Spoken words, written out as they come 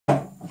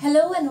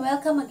Hello and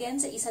welcome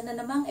again sa isa na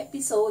namang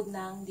episode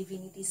ng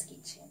Divinity's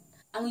Kitchen.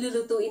 Ang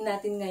lulutuin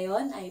natin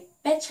ngayon ay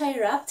Pechay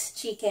wrapped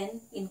chicken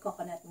in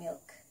coconut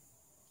milk.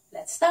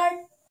 Let's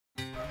start!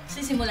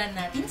 Sisimulan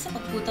natin sa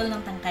pagputol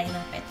ng tangkay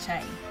ng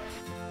pechay.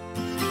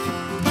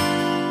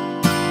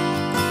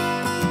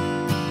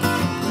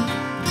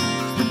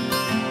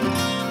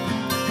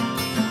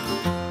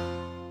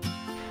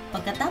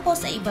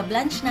 Pagkatapos ay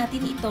ibablanch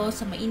natin ito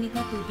sa mainit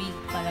na tubig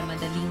para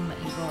madaling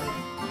ma-roll.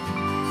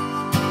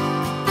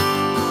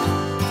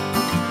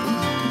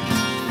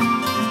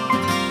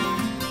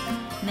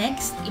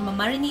 Next,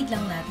 imamarinate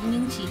lang natin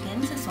yung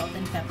chicken sa salt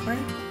and pepper.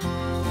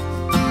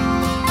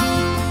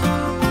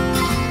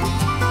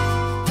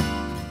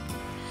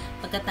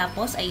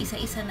 Pagkatapos ay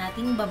isa-isa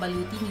nating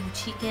babalutin yung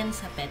chicken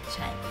sa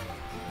pechay.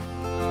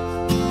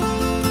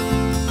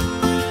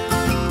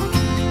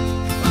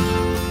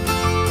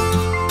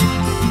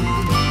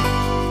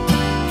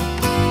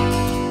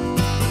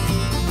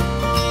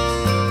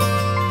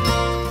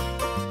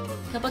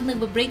 Kapag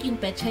nagba-break yung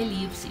pechay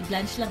leaves,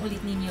 i-blanch lang ulit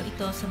ninyo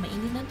ito sa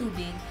mainit na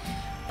tubig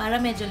para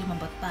medyo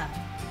lumambot pa.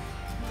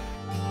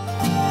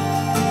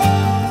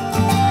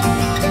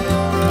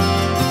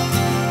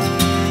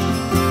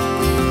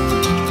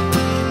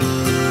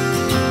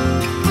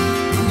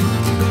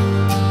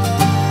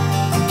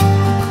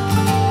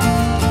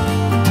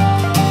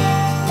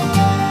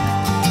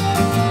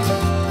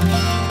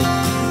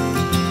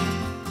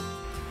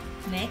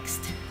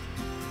 Next,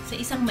 sa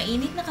isang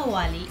mainit na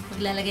kawali,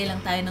 maglalagay lang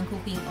tayo ng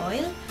cooking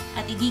oil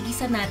at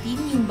igigisa natin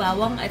yung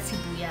bawang at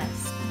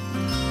sibuyas.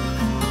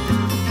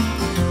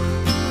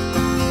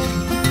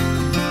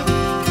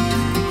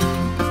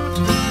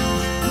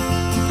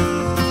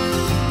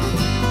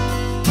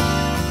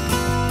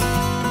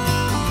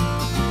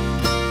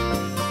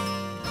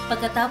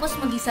 Pagkatapos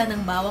magisa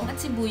ng bawang at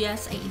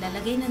sibuyas ay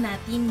ilalagay na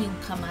natin yung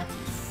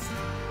kamatis.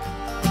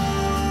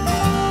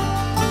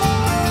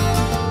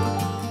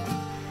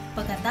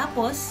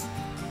 Pagkatapos,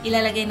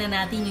 ilalagay na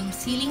natin yung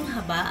siling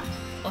haba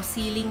o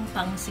siling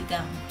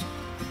pangsigang.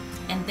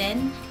 And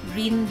then,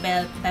 green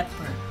bell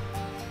pepper.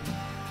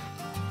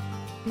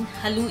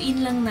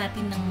 Haluin lang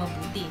natin ng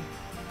mabuti.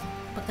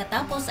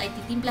 Pagkatapos ay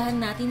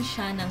titimplahan natin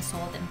siya ng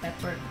salt and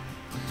pepper.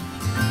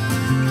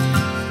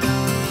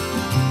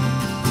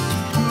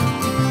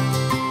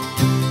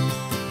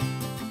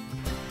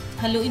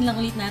 Haluin lang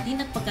ulit natin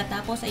at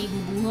pagkatapos ay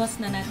ibubuhos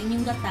na natin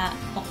yung gata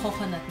o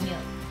coconut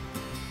milk.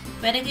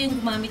 Pwede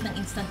kayong gumamit ng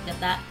instant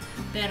gata,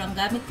 pero ang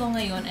gamit ko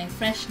ngayon ay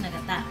fresh na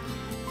gata.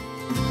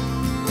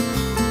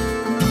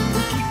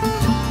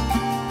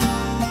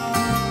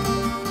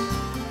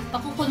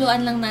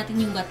 Pakukuluan lang natin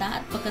yung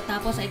gata at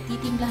pagkatapos ay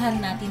titimplahan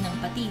natin ng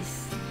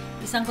patis.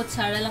 Isang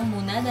kutsara lang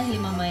muna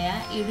dahil mamaya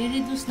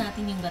i-reduce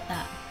natin yung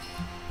gata.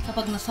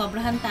 Kapag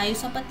nasobrahan tayo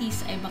sa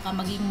patis ay baka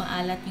maging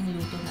maalat yung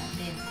luto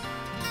natin.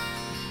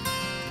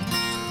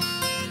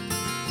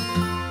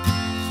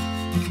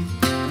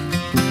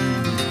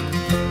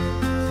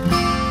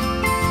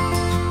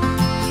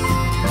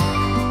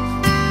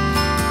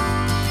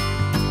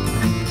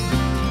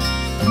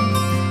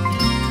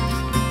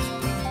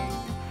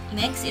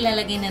 Next,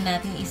 ilalagay na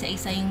natin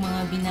isa-isa yung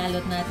mga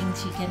binalot nating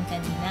chicken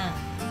kanina.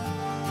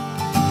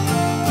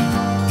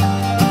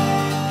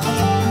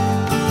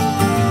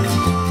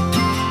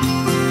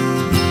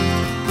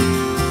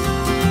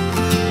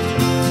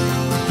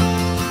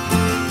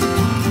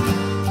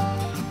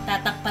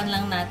 Tatakpan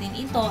lang natin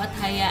ito at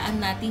hayaan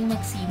nating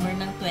mag-simmer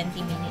ng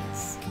 20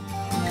 minutes.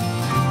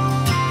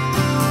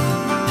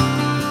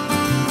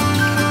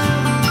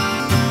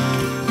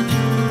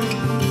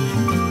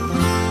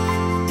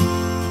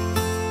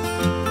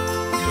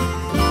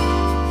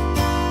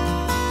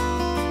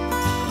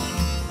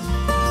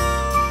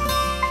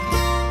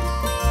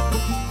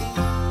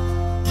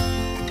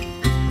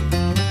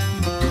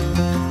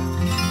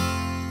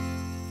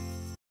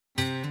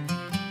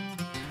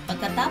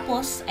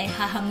 Pagkatapos ay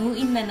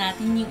hahanguin na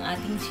natin yung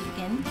ating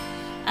chicken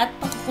at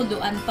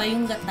pakukuluan pa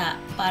yung gata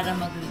para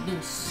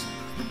mag-reduce.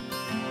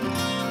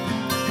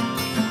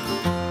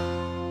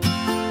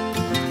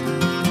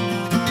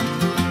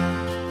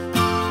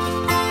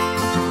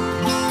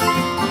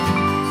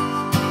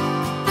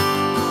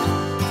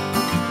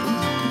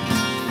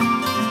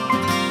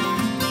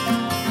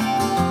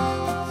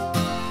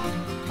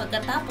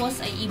 Pagkatapos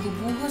ay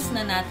ibubuhos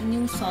na natin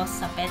yung sauce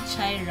sa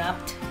pechay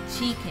wrapped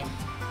chicken.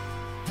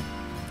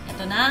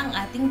 Ito na ang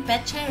ating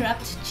pechay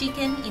wrapped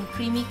chicken in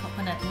creamy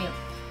coconut milk.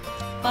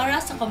 Para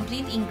sa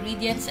complete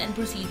ingredients and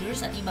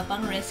procedures at iba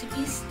pang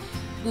recipes,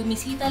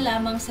 bumisita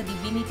lamang sa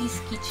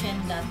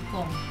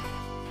divinitieskitchen.com.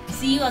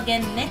 See you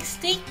again next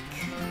week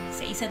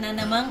sa isa na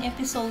namang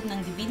episode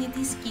ng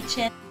Divinity's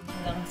Kitchen.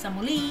 Hanggang sa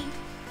muli!